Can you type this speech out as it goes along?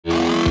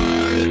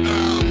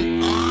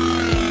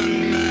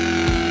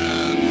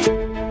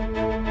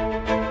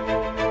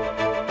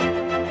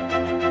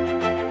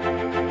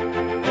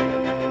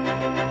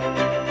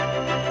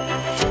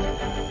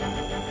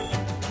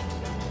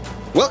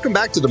Welcome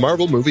back to the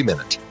Marvel Movie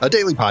Minute, a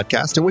daily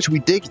podcast in which we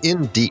dig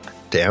in deep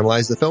to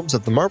analyze the films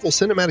of the Marvel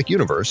Cinematic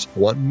Universe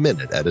 1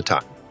 minute at a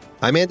time.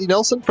 I'm Andy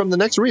Nelson from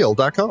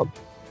thenextreel.com.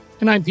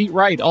 And I'm Pete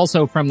Wright,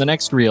 also from The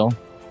Next Reel.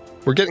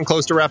 We're getting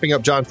close to wrapping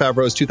up Jon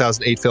Favreau's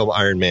 2008 film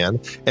Iron Man,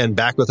 and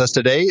back with us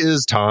today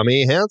is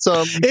Tommy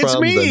Handsome it's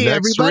from me, The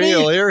Next everybody.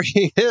 Reel. Here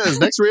he is,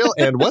 Next Reel,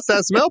 and What's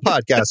That Smell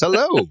podcast.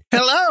 Hello.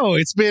 Hello.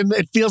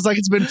 It feels like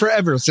it's been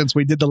forever since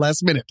we did the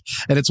last minute,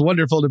 and it's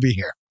wonderful to be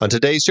here. On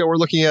today's show, we're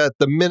looking at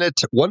the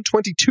minute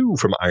 122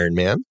 from Iron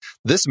Man.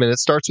 This minute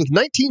starts with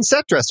 19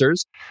 set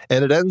dressers,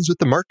 and it ends with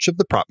the March of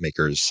the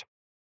Propmakers.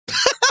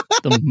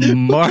 The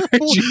March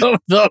of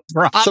the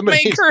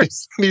Somebody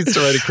Propmakers. needs to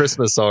write a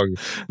Christmas song.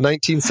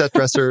 19 set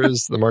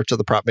dressers, the March of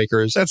the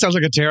Propmakers. That sounds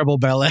like a terrible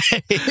ballet.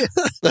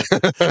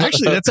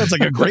 Actually, that sounds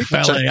like a great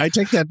ballet. I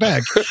take that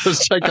back.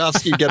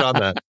 Tchaikovsky, get on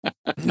that.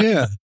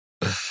 Yeah.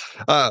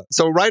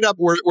 So right up,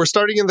 we're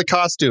starting in the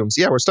costumes.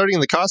 Yeah, we're starting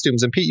in the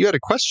costumes. And Pete, you had a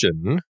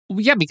question.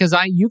 Yeah, because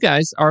you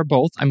guys are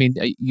both. I mean,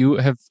 you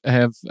have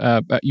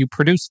you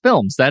produce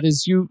films. That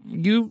is, you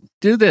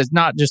do this,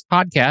 not just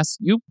podcasts.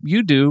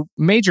 You do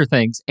major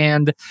things,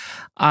 and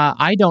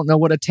I don't know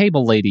what a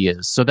table lady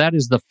is. So that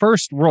is the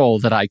first role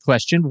that I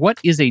questioned. What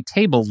is a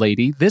table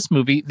lady? This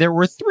movie, there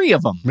were 3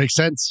 of them. Makes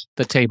sense.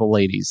 The table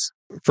ladies.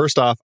 First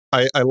off,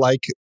 I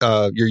like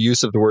your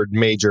use of the word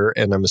major,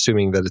 and I'm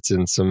assuming that it's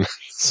in some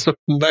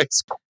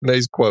nice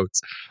quotes.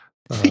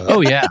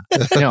 Oh yeah,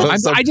 no,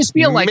 I just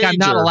feel like I'm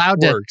not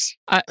allowed to.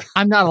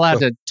 I'm not allowed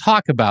to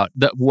talk about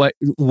what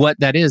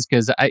that is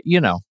because I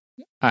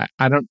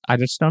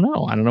just don't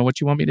know. I don't know what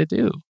you want me to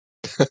do.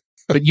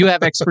 But you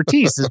have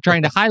expertise. Is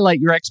trying to highlight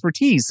your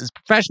expertise as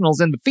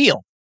professionals in the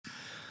field,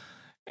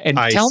 and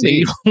tell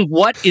me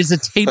what is a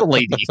table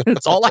lady.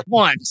 That's all I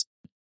want.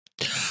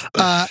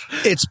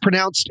 It's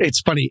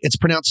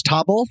pronounced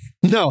tobble.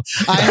 No,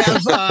 I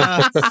have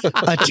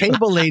a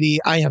table lady.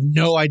 I have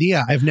no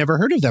idea. I've never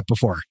heard of that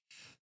before.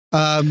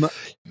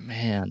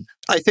 Man,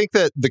 I think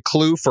that the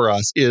clue for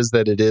us is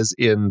that it is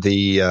in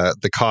the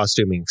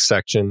costuming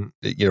section,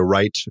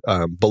 right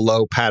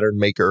below pattern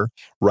maker,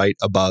 right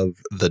above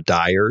the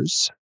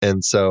dyers.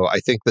 And so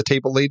I think the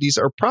table ladies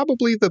are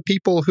probably the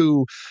people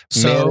who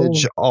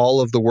manage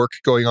all of the work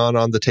going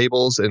on the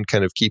tables and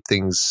kind of keep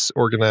things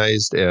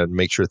organized and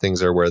make sure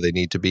things are where they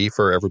need to be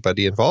for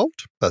everybody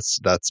involved. That's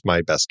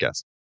my best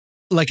guess.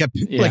 Like a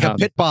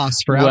pit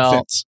boss for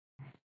outfits.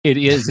 It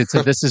is.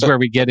 This is where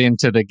we get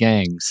into the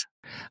gangs.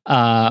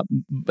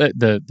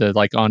 The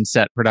like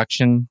on-set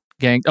production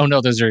gang. Oh no,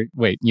 those are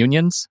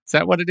unions? Is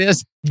that what it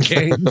is?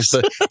 Gangs.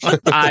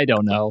 I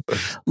don't know.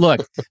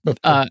 Look,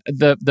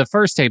 the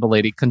first table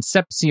lady,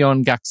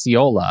 Concepcion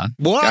Gaxiola.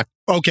 What?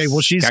 Okay,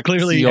 well she's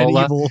clearly an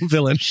evil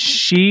villain.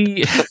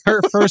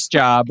 Her first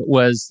job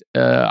was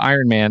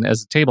Iron Man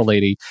as a table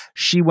lady.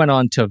 She went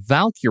on to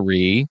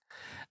Valkyrie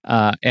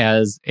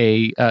as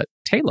a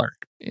tailor.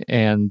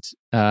 And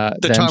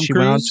then she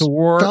went on to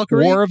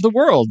War of the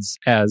Worlds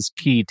as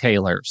Key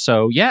Taylor.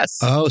 So, yes.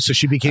 Oh, so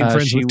she became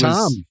friends with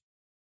Tom.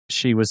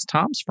 She was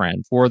Tom's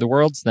friend. War of the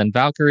Worlds, then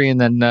Valkyrie, and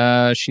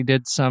then she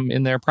did some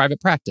in their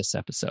private practice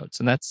episodes.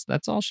 And that's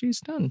all she's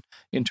done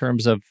in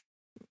terms of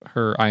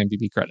her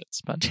IMDb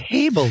credits. But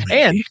table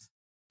lady.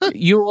 And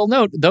you will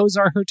note, those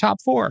are her top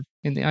 4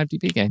 in the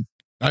IMDb game.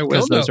 I will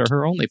because those are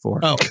her only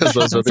 4. Oh, because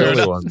those are the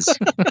only ones.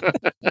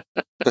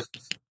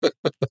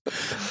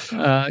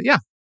 Yeah.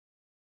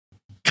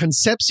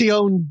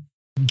 Concepcion,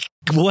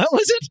 what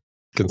was it?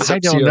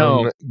 Concepcion, I don't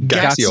know.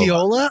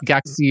 Gaxiola?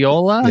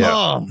 Gaxiola? Yeah.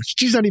 Oh,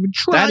 she's not even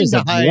trying that is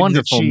to hide a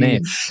wonderful that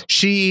name.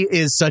 She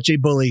is such a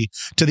bully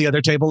to the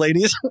other table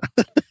ladies.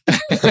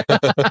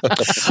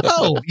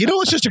 Oh, you know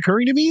what's just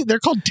occurring to me? They're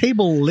called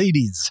table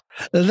ladies.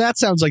 That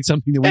sounds like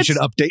something that we should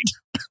update.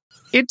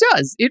 It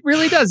does. It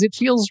really does. It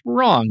feels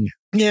wrong.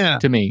 Yeah.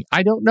 To me.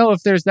 I don't know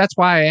if that's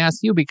why I asked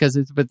you because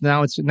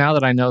now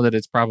that I know that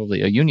it's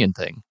probably a union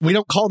thing. We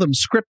don't call them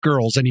script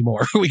girls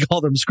anymore. We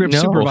call them script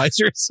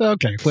supervisors.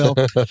 Okay. Well,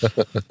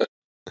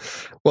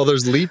 well,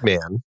 there's lead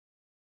man.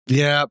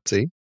 Yeah.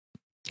 See?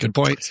 Good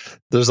point.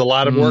 There's a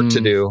lot of work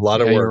to do. A lot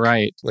of work. You're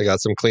right. They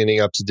got some cleaning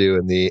up to do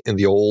in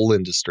the old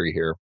industry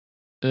here.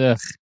 Ugh.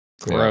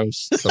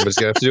 Gross. Yeah. Somebody's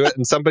gonna have to do it,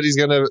 and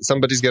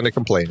somebody's gonna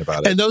complain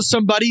about it. And those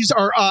somebodies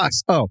are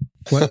us. Oh,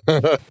 what?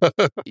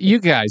 You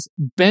guys,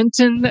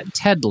 Benton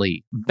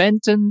Tedley.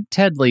 Benton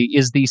Tedley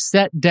is the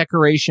set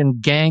decoration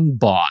gang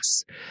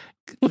boss.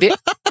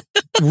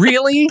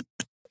 Really?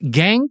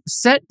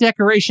 Set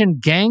decoration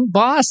gang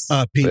boss?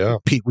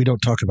 Pete, we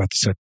don't talk about the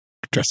set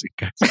dressing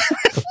guys.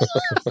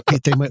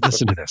 Pete, they might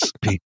listen to this.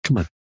 Pete, come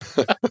on.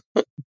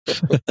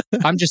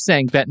 I'm just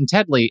saying, Benton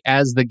Tedley,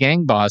 as the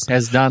gang boss,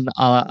 has done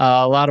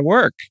a lot of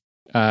work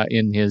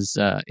in his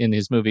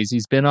movies.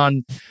 He's been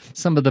on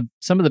some of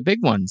the big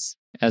ones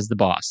as the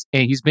boss.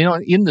 And he's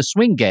been in the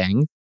Swing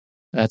Gang.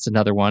 That's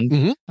another one.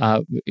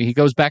 Mm-hmm. He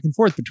goes back and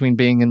forth between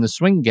being in the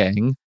Swing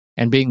Gang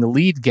and being the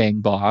lead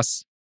gang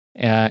boss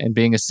and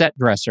being a set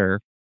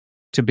dresser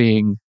to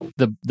being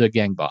the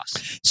gang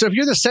boss. So if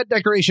you're the set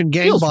decoration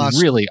gang Feels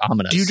boss, really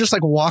ominous. do you just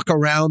like walk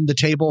around the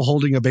table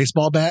holding a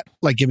baseball bat,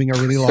 like giving a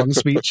really long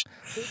speech?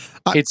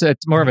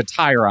 It's more of a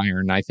tire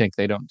iron. I think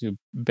they don't do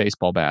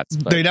baseball bats.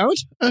 But they don't?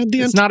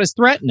 It's not as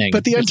threatening.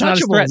 But the it's not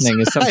as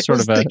threatening as some sort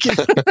of a...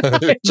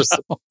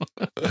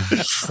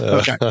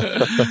 Okay.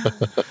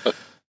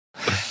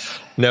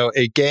 No,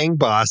 a gang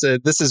boss.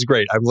 This is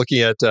great. I'm looking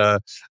at,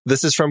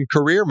 this is from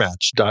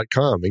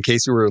careermatch.com in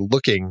case you were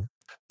looking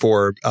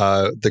for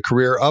the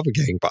career of a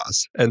gang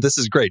boss. And this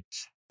is great.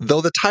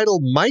 Though the title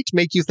might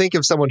make you think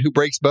of someone who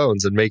breaks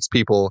bones and makes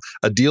people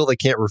a deal they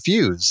can't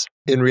refuse,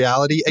 in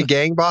reality, a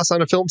gang boss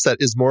on a film set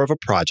is more of a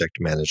project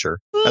manager.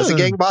 As a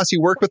gang boss,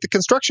 you work with the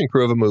construction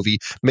crew of a movie,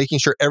 making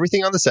sure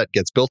everything on the set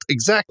gets built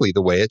exactly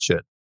the way it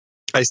should.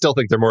 I still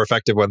think they're more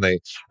effective when they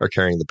are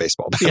carrying the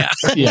baseball bat.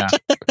 Yeah.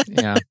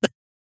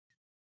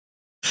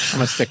 I'm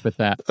going to stick with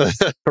that.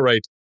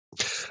 Right.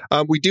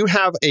 We do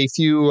have a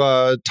few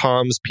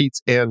Toms,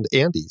 Petes, and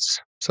Andys.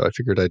 So I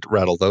figured I'd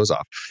rattle those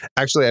off.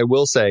 Actually, I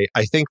will say,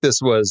 I think this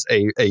was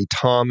a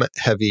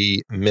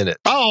Tom-heavy minute.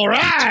 All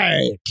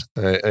right.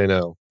 I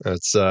know.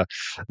 It's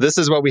this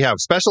is what we have.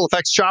 Special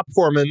effects shop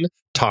foreman,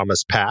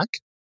 Thomas Pack.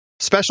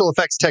 Special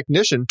effects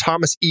technician,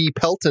 Thomas E.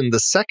 Pelton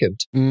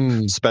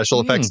II. Special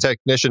effects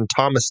technician,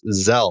 Thomas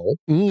Zell.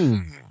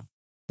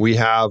 We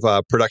have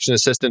production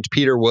assistant,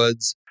 Peter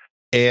Woods.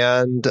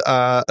 And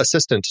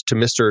assistant to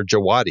Mr.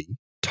 Jawadi,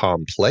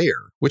 Tom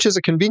Player, which is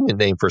a convenient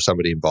name for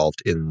somebody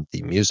involved in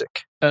the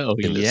music. Oh,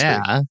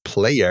 yeah.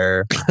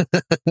 Player.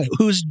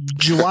 Who's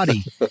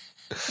Jawadi?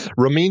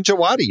 Ramin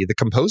Djawadi, the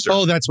composer.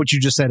 Oh, that's what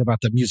you just said about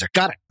the music.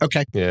 Got it.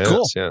 Okay. Yes,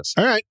 cool. Yes.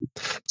 All right.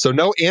 So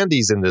no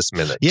Andys in this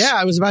minute. Yeah,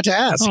 I was about to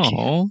ask.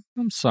 Oh,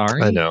 I'm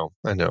sorry. I know.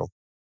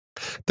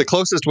 The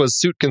closest was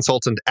suit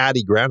consultant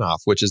Addie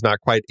Granoff, which is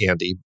not quite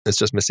Andy. It's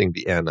just missing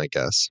the N, I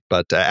guess.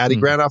 But Addie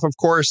Granoff, of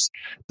course,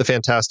 the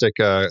fantastic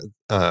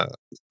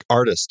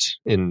artist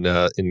in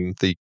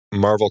the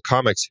Marvel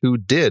Comics who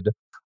did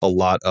a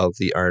lot of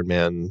the Iron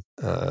Man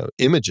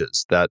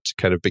images that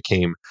kind of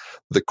became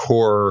the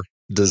core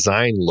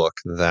design look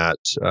that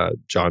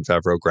Jon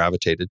Favreau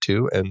gravitated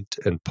to and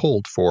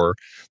pulled for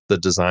the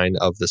design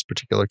of this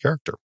particular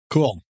character.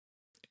 Cool.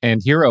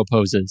 And hero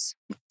poses.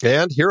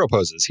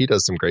 He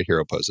does some great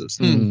hero poses.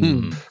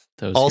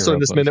 Also in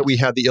this minute, we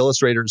had the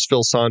illustrators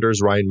Phil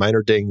Saunders, Ryan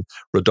Meinerding,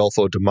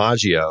 Rodolfo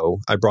DiMaggio.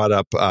 I brought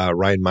up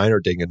Ryan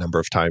Meinerding a number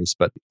of times,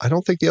 but I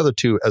don't think the other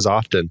two as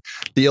often.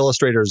 The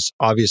illustrators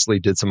obviously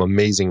did some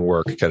amazing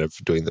work kind of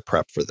doing the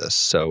prep for this.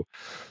 So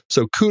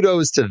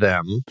kudos to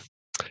them.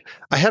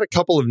 I had a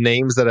couple of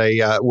names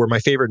that were my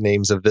favorite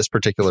names of this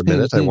particular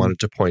minute I wanted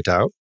to point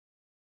out.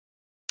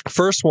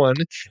 First one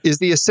is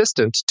the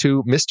assistant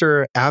to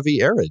Mr.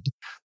 Avi Arad,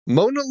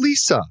 Mona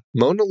Lisa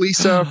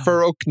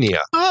Faroknia.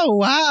 Oh,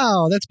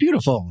 wow. That's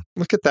beautiful.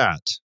 Look at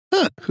that.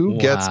 Huh. Who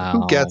gets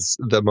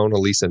the Mona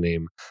Lisa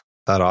name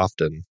that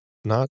often?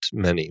 Not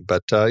many.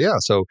 But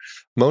so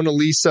Mona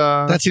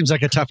Lisa. That seems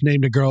like a tough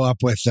name to grow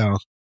up with, though.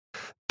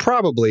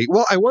 Probably.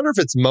 Well, I wonder if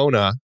it's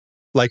Mona,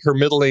 like her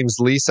middle name's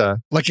Lisa.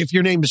 Like if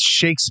your name is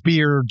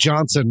Shakespeare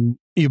Johnson,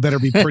 you better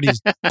be pretty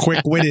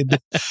quick-witted.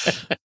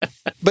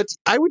 But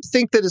I would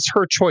think that it's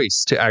her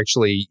choice to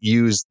actually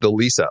use the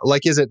Lisa.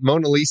 Like, is it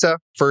Mona Lisa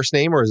first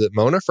name, or is it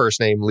Mona first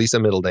name, Lisa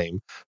middle name,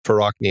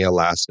 Faroknia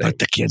last name? But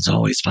the kids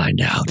always find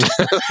out.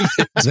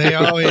 They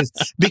always,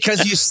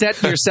 because you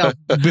set yourself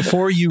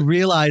before you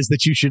realize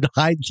that you should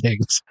hide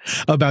things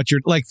about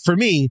your, like for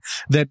me,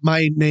 that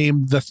my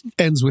name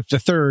ends with the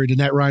third and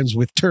that rhymes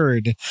with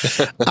turd.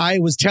 I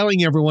was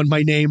telling everyone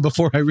my name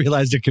before I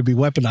realized it could be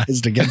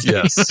weaponized against me.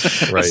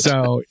 Yes, right.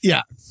 So,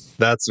 yeah.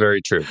 That's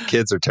very true.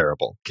 Kids are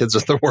terrible. Kids are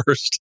the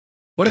worst.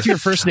 What if your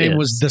first name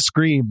was The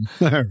Scream?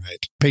 All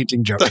right.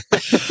 Painting joke.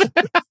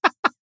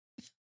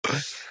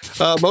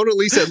 Mona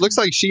Lisa, it looks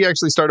like she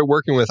actually started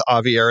working with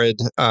Avi Arad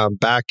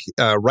back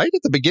right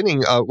at the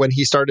beginning when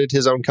he started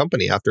his own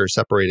company after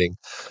separating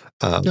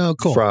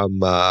from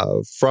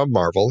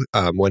Marvel.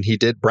 When he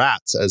did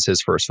Bratz as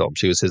his first film,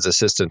 she was his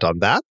assistant on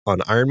that, on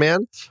Iron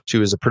Man. She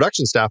was a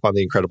production staff on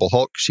The Incredible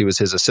Hulk. She was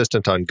his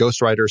assistant on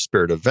Ghost Rider,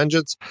 Spirit of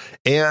Vengeance,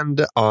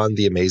 and on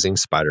The Amazing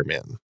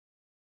Spider-Man.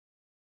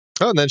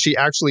 Oh, and then she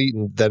actually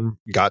then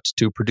got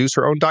to produce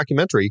her own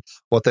documentary,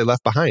 What They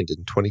Left Behind,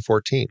 in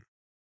 2014.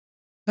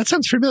 That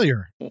sounds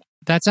familiar.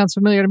 That sounds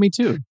familiar to me,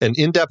 too. An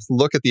in-depth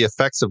look at the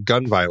effects of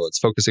gun violence,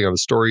 focusing on the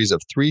stories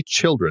of 3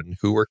 children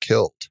who were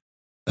killed.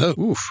 Oh.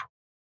 Oof.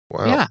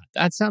 Wow. Yeah,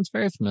 that sounds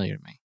very familiar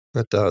to me.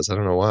 That does. I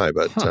don't know why,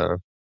 but...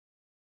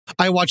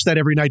 I watch that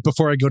every night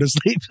before I go to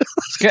sleep.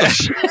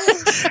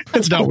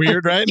 It's not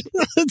weird, right?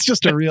 It's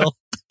just a real...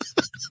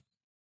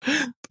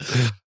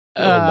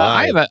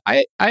 I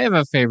have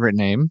a favorite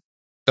name.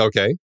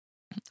 Okay.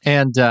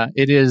 And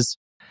it is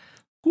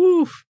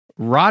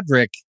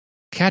Roderick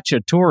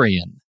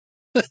Kachatourian.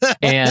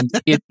 And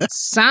it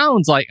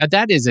sounds like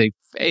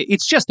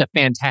it's just a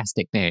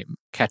fantastic name,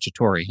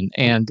 Kachatourian.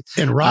 And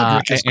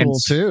Roderick is cool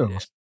too.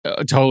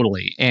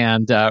 Totally.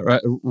 And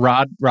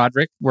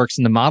Roderick works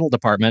in the model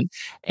department.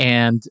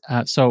 And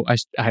so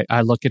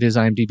I look at his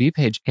IMDb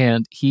page,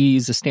 and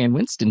he's a Stan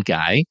Winston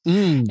guy.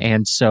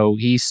 And so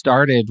he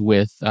started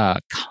with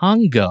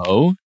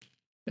Congo,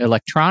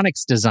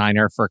 electronics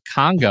designer for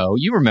Congo.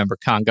 You remember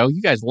Congo.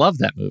 You guys love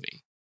that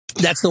movie.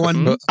 That's the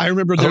one. I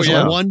remember there's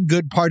one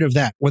good part of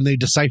that when they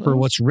decipher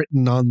what's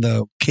written on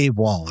the cave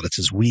wall. And it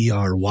says, "We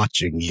are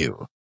watching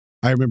you."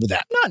 I remember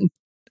that.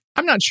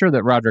 I'm not sure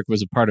that Roderick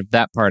was a part of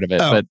that part of it,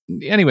 but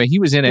anyway, he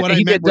was in it.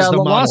 He did the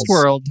Lost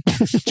World.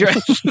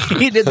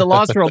 He did the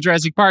Lost World,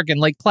 Jurassic Park, and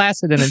Lake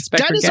Placid, and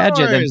Inspector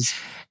Gadget,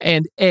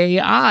 and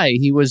AI.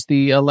 He was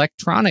the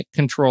electronic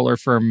controller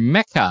for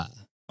Mecha.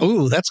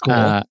 Oh, that's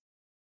cool.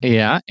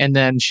 Yeah, and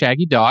then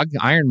Shaggy Dog,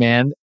 Iron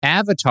Man,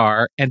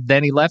 Avatar, and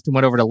then he left and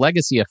went over to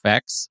Legacy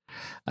Effects,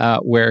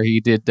 where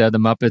he did the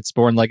Muppets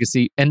Born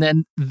Legacy, and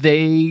then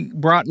they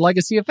brought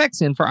Legacy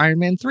Effects in for Iron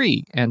Man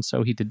 3, and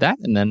so he did that,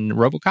 and then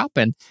RoboCop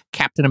and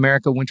Captain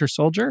America Winter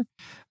Soldier.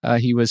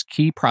 He was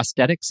key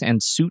prosthetics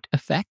and suit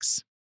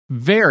effects.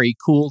 Very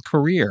cool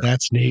career.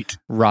 That's neat.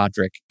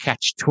 Roderick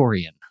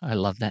Kachtorian. I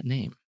love that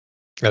name.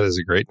 That is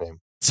a great name.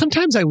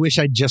 Sometimes I wish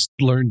I'd just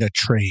learned a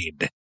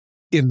trade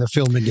in the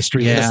film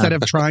industry instead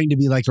of trying to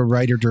be like a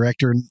writer,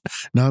 director,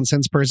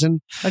 nonsense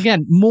person.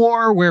 Again,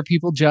 more where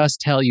people just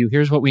tell you,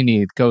 here's what we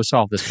need, go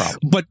solve this problem.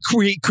 But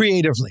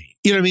creatively,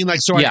 you know what I mean?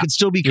 Like, so I could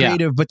still be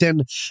creative, but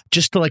then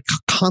just to like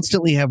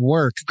constantly have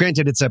work.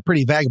 Granted, it's a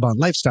pretty vagabond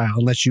lifestyle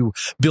unless you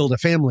build a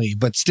family,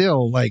 but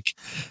still like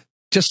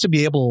just to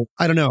be able,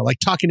 I don't know, like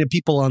talking to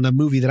people on the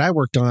movie that I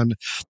worked on,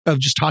 of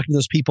just talking to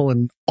those people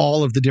and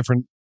all of the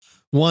different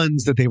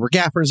ones that they were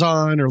gaffers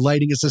on or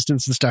lighting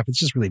assistants and stuff. It's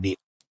just really neat.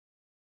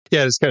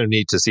 Yeah, it's kind of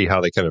neat to see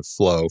how they kind of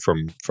flow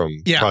from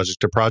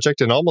project to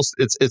project, and almost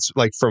it's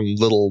like from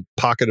little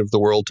pocket of the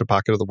world to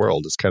pocket of the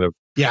world. It's kind of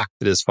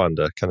it is fun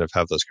to kind of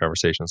have those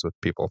conversations with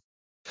people.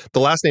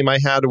 The last name I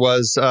had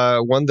was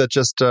one that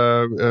just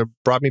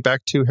brought me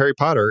back to Harry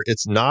Potter.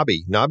 It's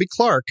Nobby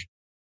Clark,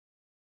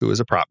 who is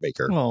a prop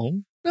maker.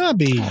 Oh,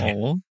 Nobby.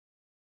 Oh.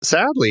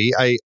 Sadly,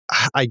 I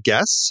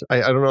guess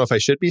I don't know if I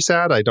should be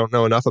sad. I don't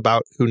know enough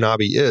about who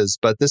Nobby is,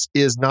 but this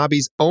is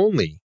Nobby's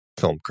only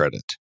film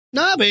credit.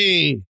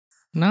 Nobby.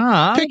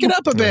 Nah. Pick it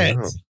up a bit.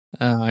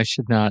 I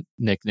should not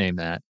nickname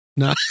that.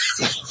 No.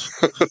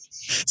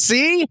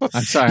 See?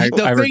 I'm sorry.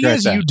 The thing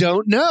is, you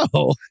don't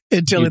know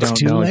until it's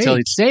too late. Until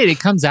you say it. It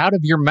comes out of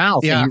your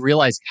mouth and you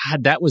realize,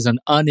 God, that was an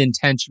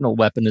unintentional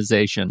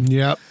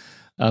weaponization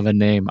of a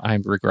name. I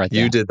regret that.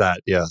 You did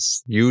that.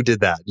 Yes. You did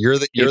that. You're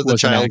the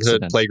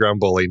childhood playground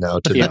bully now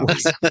to It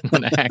was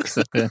an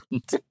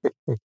accident.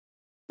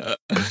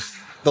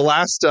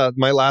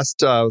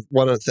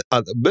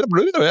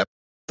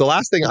 The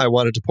last thing I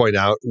wanted to point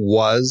out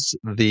was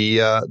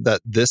that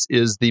this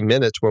is the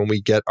minute when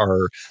we get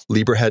our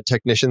Lieberhead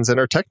technicians and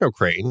our Techno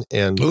Crane,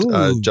 and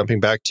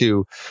jumping back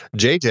to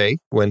JJ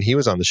when he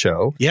was on the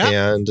show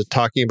and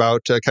talking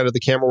about kind of the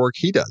camera work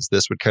he does.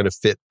 This would kind of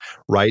fit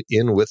right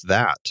in with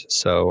that.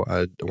 So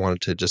I wanted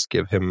to just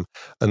give him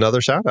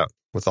another shout out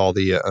with all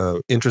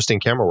the interesting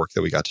camera work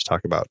that we got to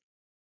talk about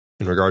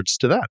in regards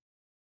to that.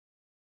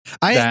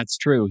 That's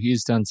true.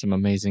 He's done some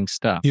amazing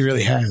stuff. He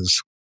really has.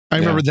 I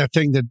remember that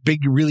thing, that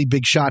really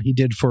big shot he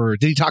did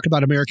did he talk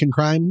about American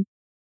Crime?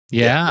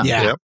 Yeah.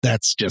 Yeah. Yep.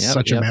 That's just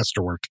such a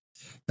masterwork.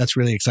 That's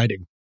really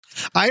exciting.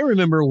 I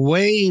remember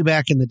way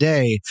back in the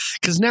day,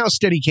 because now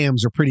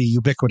Steadicams are pretty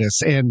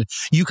ubiquitous, and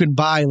you can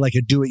buy like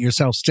a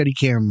do-it-yourself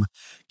Steadicam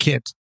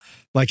kit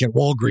like at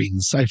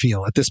Walgreens, I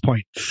feel, at this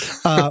point.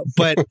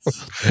 But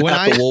when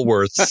the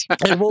Woolworths.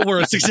 At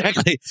Woolworths,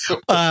 exactly.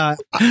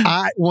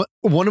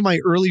 One of my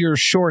earlier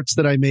shorts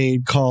that I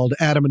made called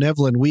Adam and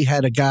Evelyn, we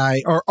had a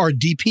guy, our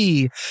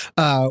DP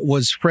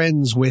was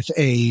friends with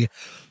a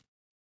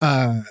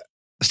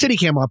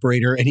Steadicam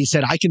operator, and he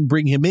said, I can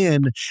bring him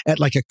in at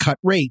like a cut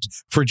rate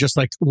for just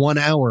like 1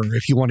 hour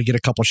if you want to get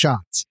a couple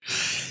shots.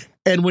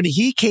 And when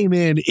he came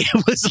in,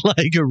 it was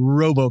like a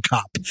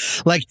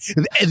RoboCop. Like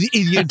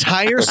the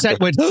entire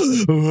set went,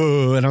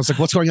 and I was like,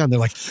 what's going on? They're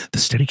like, the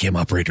Steadicam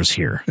operator's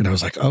here. And I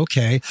was like,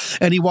 okay.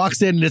 And he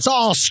walks in and it's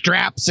all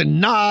straps and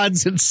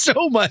nods and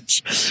so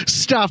much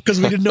stuff because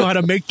we didn't know how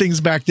to make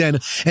things back then.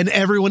 And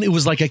everyone, it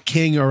was like a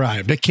king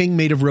arrived, a king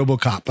made of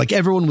RoboCop. Like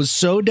everyone was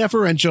so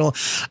deferential.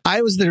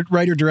 I was the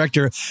writer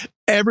director.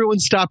 Everyone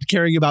stopped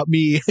caring about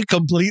me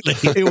completely.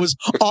 It was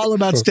all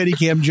about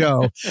Steadicam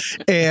Joe.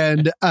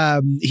 And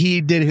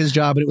he did his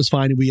job and it was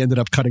fine. And we ended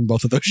up cutting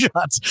both of those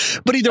shots.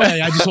 But either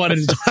way, I just wanted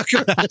to talk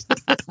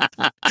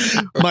about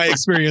my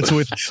experience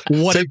with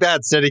what... Take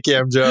that,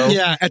 Steadicam Joe.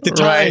 Yeah, at the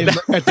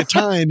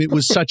time, it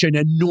was such an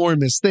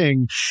enormous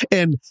thing.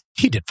 And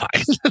he did fine.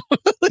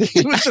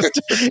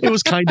 It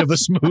was kind of a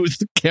smooth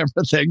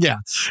camera thing. Yeah,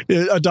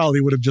 a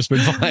dolly would have just been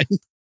fine.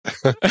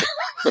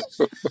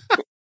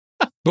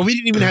 But we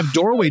didn't even have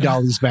doorway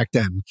dollies back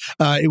then.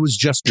 It was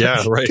just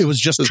It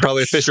was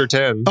probably a Fisher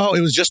 10. Oh,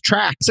 it was just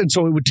tracks, and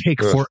so it would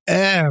take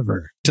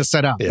forever to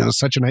set up. Yeah. It was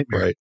such a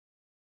nightmare. Right.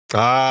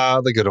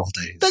 Ah, the good old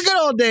days. The good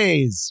old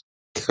days.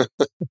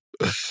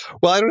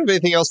 Well, I don't have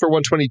anything else for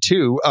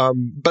 122.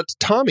 But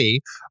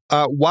Tommy,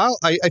 while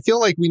I feel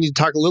like we need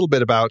to talk a little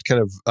bit about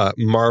kind of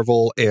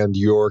Marvel and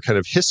your kind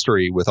of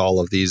history with all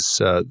of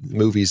these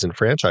movies and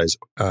franchise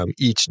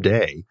each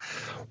day.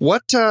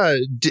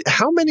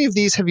 How many of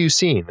these have you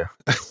seen?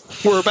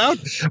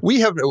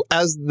 We have,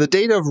 as the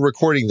date of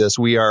recording this,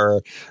 we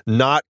are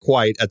not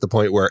quite at the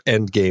point where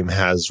Endgame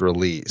has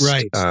released.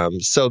 Right.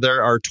 So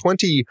there are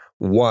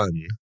 21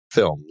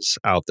 films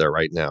out there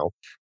right now.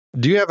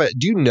 Do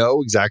you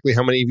know exactly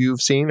how many of you have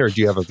seen, or do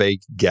you have a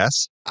vague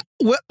guess?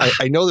 Well,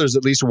 I know there's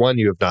at least one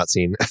you have not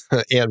seen.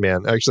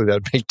 Ant-Man. Actually,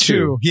 that'd make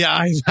two.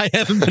 Yeah, I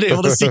haven't been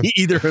able to see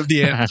either of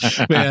the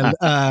Ant-Man.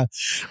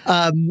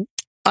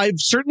 I've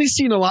certainly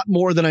seen a lot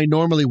more than I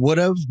normally would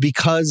have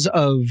because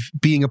of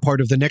being a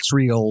part of the Next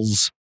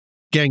Reel's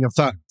Gang of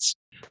Thugs.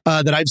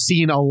 That I've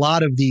seen a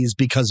lot of these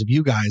because of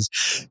you guys.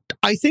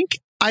 I think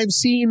I've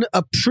seen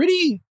a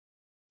pretty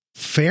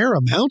fair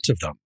amount of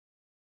them,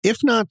 if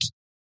not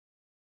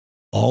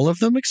all of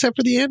them except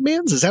for the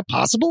Ant-Mans. Is that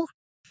possible?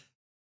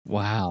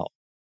 Wow.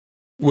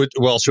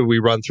 Well, should we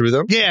run through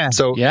them? Yeah.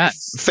 So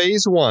yes.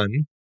 Phase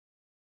 1.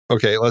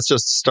 Okay, let's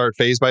just start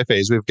phase by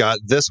phase. We've got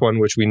this one,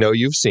 which we know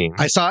you've seen.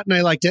 I saw it and I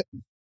liked it.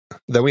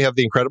 Then we have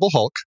The Incredible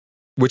Hulk,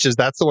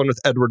 that's the one with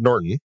Edward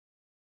Norton.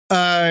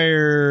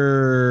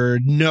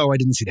 No, I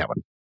didn't see that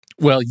one.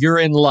 Well, you're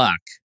in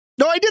luck.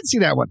 No, I did see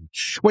that one.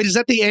 Wait, is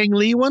that the Ang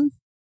Lee one?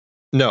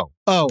 No.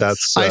 Oh,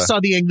 that's I saw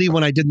the Ang Lee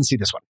one. I didn't see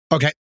this one.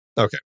 Okay.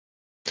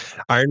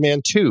 Iron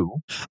Man 2.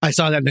 I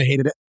saw that and I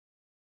hated it.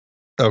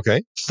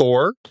 Okay.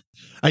 Thor.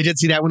 I did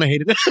see that one. I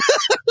hated it.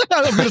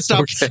 I'm going to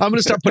stop. Okay. I'm going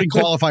to start putting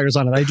qualifiers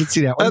on it. I did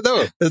see that one.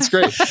 No, that's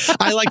great.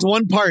 I liked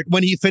one part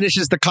when he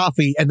finishes the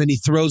coffee and then he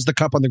throws the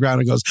cup on the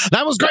ground and goes,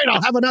 "That was great.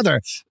 I'll have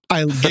another."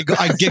 I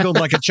giggled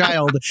like a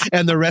child,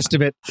 and the rest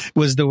of it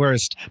was the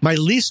worst. My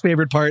least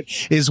favorite part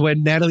is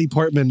when Natalie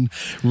Portman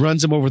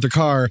runs him over the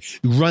car,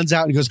 runs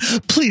out and goes,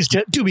 "Please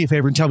do me a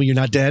favor and tell me you're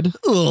not dead."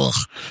 Ugh,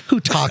 who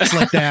talks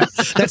like that?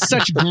 That's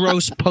such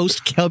gross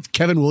post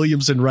Kevin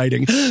Williamson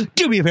writing.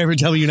 Do me a favor and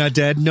tell me you're not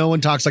dead. No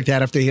one talks like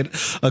that if they hit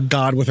a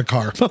god with a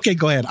car. Okay,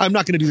 go ahead. I'm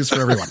not going to do this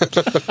for everyone.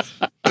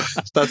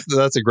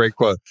 That's a great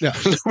quote. Yeah.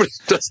 Nobody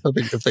does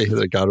something if they hit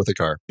a god with a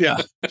car.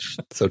 Yeah.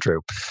 So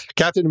true.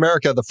 Captain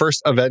America, the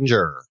First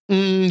Avenger.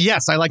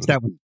 Yes, I liked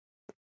that one.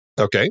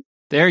 Okay.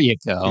 There you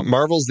go.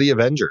 Marvel's The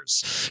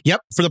Avengers. Yep,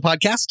 for the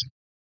podcast.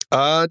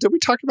 Did we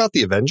talk about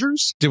The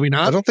Avengers? Did we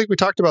not? I don't think we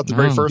talked about the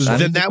very first one.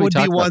 Then that would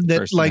be one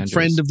that, like, Avengers.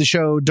 Friend of the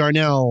show,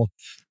 Darnell,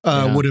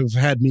 would have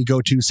had me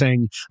go to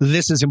saying,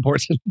 this is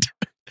important.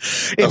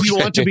 If you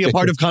want to be a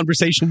part of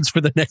conversations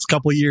for the next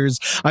couple of years,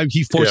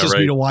 he forces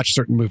me to watch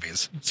certain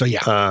movies. So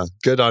yeah.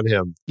 Good on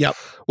him. Yep.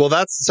 Well,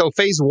 so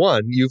phase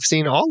 1, you've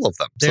seen all of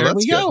them. So there that's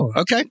we go.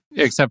 Good. Okay.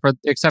 Except for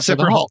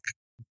the Hulk.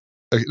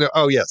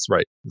 Oh, yes,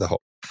 right. The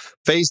Hulk.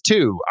 Phase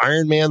 2,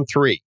 Iron Man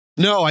 3.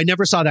 No, I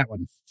never saw that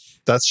one.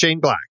 That's Shane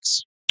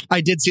Black's.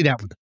 I did see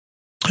that one.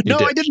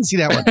 I didn't see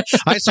that one.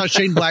 I saw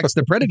Shane Black's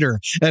The Predator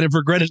and have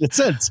regretted it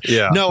since.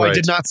 Yeah. No, right. I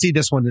did not see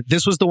this one.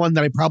 This was the one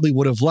that I probably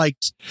would have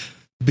liked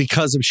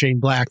because of Shane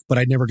Black, but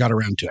I never got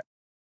around to it.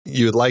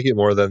 You would like it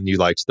more than you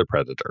liked The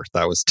Predator.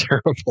 That was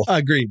terrible.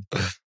 Agreed.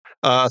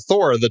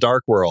 Thor, The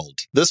Dark World.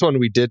 This one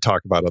we did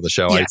talk about on the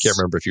show. Yes. I can't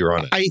remember if you were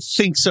on it. I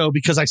think so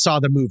because I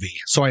saw the movie,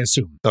 so I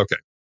assume. Okay.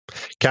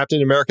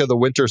 Captain America, The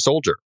Winter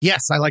Soldier.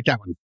 Yes, I like that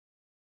one.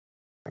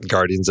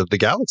 Guardians of the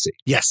Galaxy.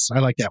 Yes, I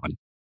like that one.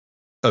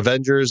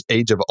 Avengers,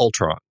 Age of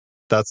Ultron.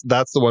 That's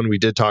the one we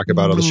did talk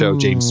about on the show.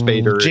 James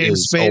Spader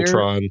is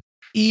Ultron.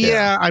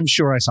 Yeah, I'm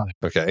sure I saw it.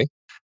 Okay.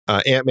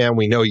 Ant-Man,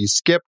 we know you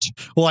skipped.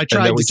 Well, I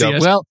tried to see it.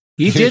 Well,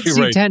 you did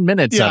see 10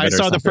 minutes of it. I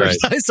saw the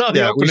first. Right. I saw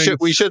the opening.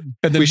 We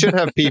should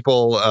have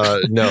people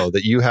know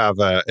that you have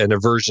an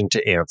aversion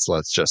to ants,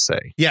 let's just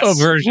say. Yes.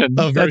 Aversion.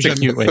 That's a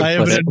cute way to I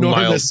have an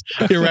enormous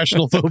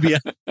irrational phobia.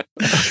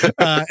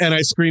 And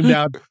I screamed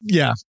out,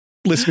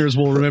 listeners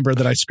will remember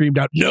that I screamed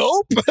out,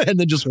 "Nope!" and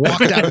then just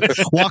walked out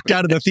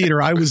of the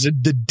theater. I was in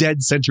the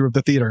dead center of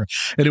the theater,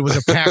 and it was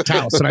a packed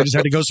house, and I just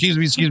had to go,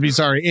 excuse me,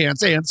 sorry,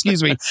 ants,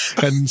 excuse me,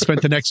 and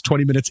spent the next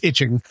 20 minutes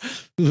itching.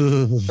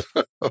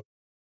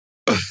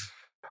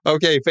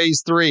 Okay,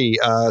 phase 3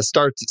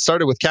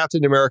 started with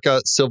Captain America: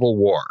 Civil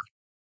War.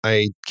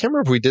 I can't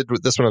remember if we did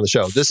this one on the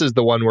show. This is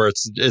the one where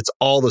it's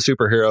all the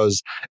superheroes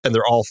and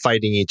they're all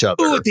fighting each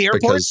other. Ooh, at the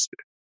airport?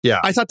 Yeah.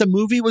 I thought the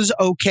movie was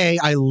okay.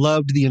 I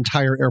loved the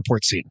entire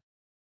airport scene.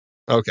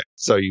 Okay.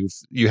 So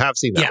you have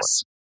seen that one.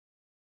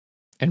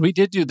 And we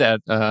did do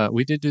that.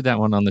 We did do that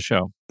one on the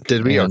show.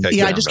 Did we? Okay.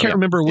 Yeah, I just can't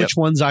remember which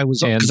ones I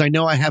was on because I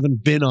know I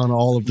haven't been on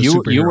all of the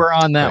superheroes. You were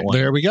on that one.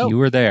 There we go. You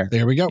were there.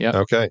 There we go. Yep.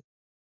 Okay.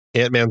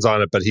 Ant-Man's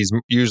on it, but he's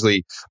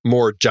usually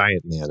more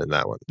giant man in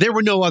that one. There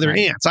were no other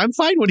ants. I'm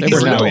fine when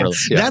he's no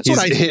ants. Yeah,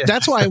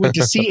 that's why I went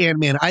to see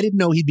Ant-Man. I didn't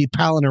know he'd be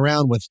palling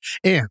around with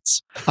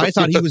ants. I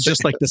thought he was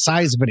just like the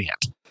size of an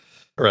ant.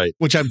 Right.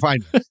 Which I'm fine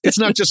with. It's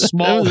not just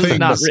small things. It's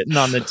not written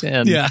on the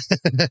tin. Yeah.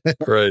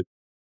 Right.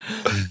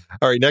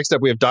 All right. Next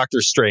up, we have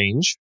Doctor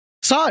Strange.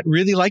 Saw it.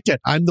 Really liked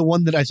it. I'm the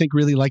one that I think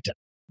really liked it.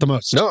 the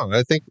most? No,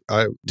 I think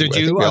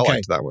we all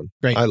liked that one.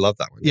 Great. I love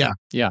that one.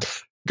 Yeah.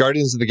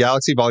 Guardians of the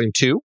Galaxy Volume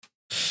 2.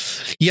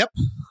 Yep.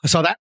 I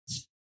saw that.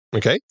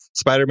 Okay.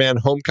 Spider-Man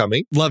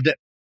Homecoming. Loved it.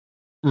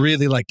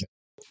 Really liked it.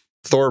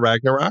 Thor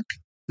Ragnarok.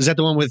 Is that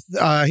the one with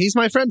He's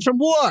My Friend from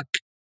Work?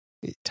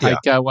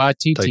 Taika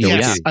Waititi.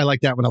 Yes, I like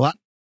that one a lot.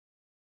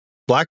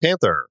 Black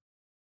Panther.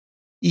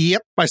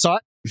 Yep, I saw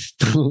it.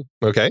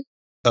 Okay.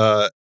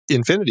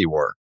 Infinity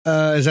War.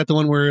 Is that the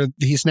one where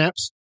he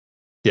snaps?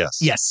 Yes.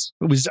 Yes.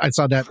 I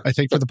saw that, I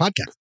think, for the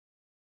podcast.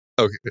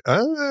 Okay.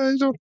 I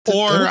don't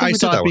I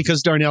saw it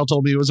because Darnell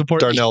told me it was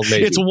important. Darnell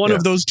made It's one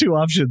of those two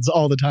options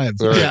all the time.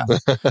 Right.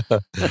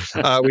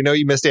 Yeah. We know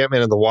you missed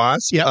Ant-Man and the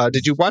Wasp. Yep.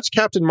 Did you watch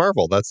Captain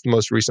Marvel? That's the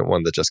most recent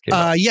one that just came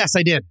out. Yes,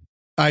 I did.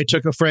 I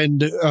took a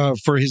friend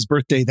for his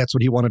birthday. That's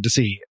what he wanted to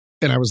see.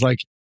 And I was like,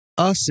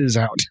 Us is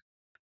out.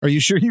 Are you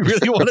sure you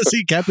really want to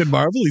see Captain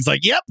Marvel? He's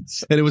like, yep.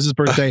 And it was his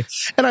birthday.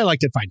 And I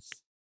liked it fine.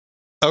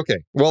 Okay.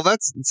 Well,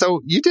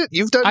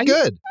 you've done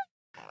good.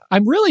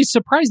 I'm really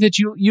surprised that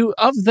you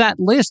of that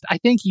list, I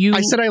think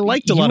I said I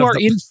liked a lot of them.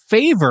 You are in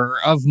favor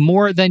of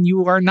more than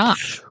you are not.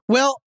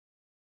 Well,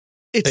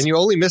 and you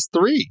only missed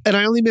 3. And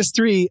I only missed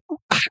 3.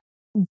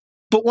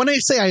 But when I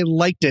say I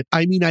liked it,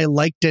 I mean I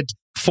liked it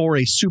for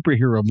a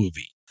superhero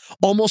movie.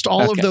 Almost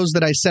all of those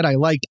that I said I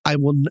liked, I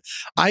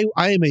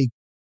am a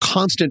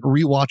constant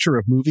rewatcher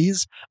of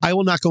movies. I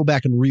will not go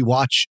back and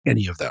rewatch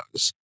any of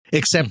those.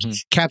 Except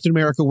Captain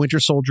America, Winter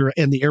Soldier,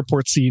 and the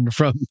airport scene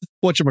from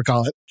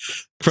whatchamacallit,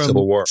 from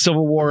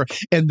Civil War,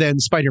 and then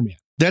Spider-Man.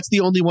 That's the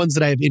only ones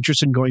that I have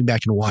interest in going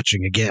back and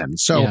watching again.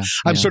 So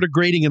I'm sort of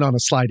grading it on a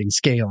sliding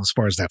scale as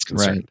far as that's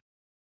concerned.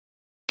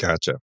 Right.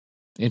 Gotcha.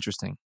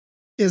 Interesting.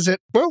 Is it?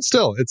 Well,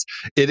 still,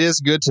 it is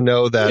good to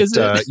know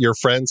that your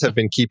friends have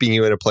been keeping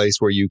you in a place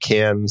where you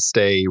can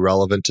stay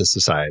relevant to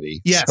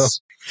society. Yes.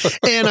 So.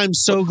 And I'm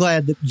so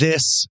glad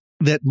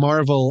that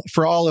Marvel,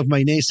 for all of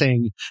my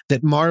naysaying,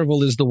 that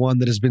Marvel is the one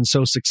that has been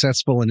so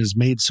successful and has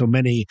made so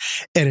many,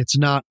 and it's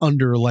not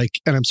under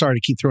and I'm sorry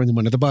to keep throwing them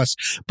under the bus,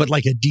 but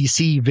like a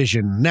DC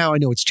vision. Now I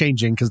know it's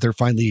changing because they're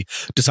finally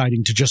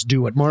deciding to just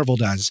do what Marvel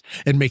does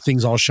and make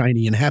things all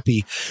shiny and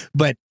happy.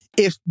 But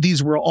if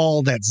these were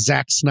all that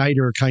Zack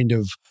Snyder kind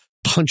of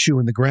punch you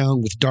in the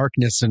ground with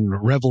darkness and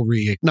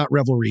reverence,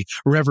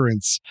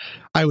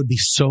 I would be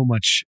so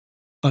much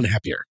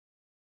unhappier.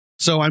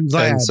 So I'm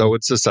glad. And so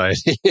would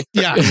society.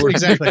 Yeah, we're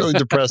exactly. really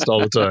depressed all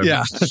the time.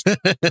 Yeah.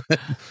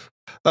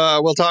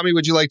 Well, Tommy,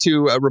 would you like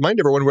to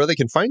remind everyone where they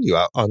can find you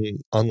out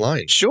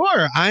online?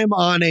 Sure. I'm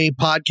on a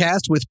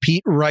podcast with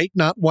Pete Wright,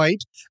 not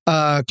White,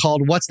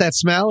 called What's That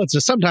Smell? It's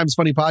a sometimes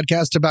funny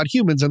podcast about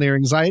humans and their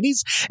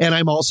anxieties. And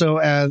I'm also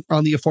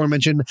on the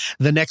aforementioned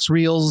The Next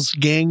Reel's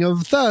gang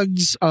of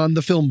thugs on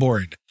the film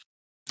board.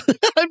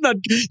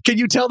 Can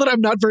you tell that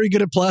I'm not very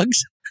good at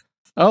plugs?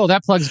 Oh,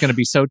 that plug's going to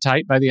be so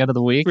tight by the end of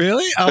the week.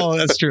 Really? Oh,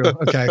 that's true.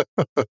 Okay.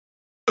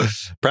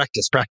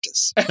 Practice.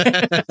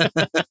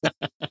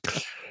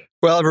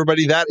 Well,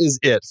 everybody, that is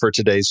it for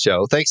today's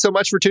show. Thanks so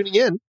much for tuning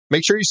in.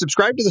 Make sure you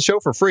subscribe to the show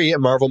for free at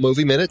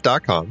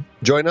MarvelMovieMinute.com.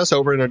 Join us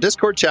over in our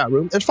Discord chat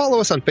room and follow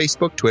us on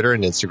Facebook, Twitter,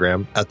 and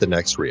Instagram at The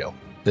Next Reel.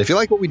 And if you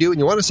like what we do and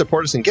you want to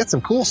support us and get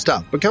some cool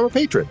stuff, become a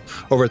patron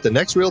over at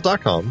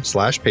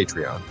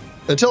thenextreel.com/Patreon.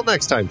 Until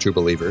next time, true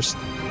believers.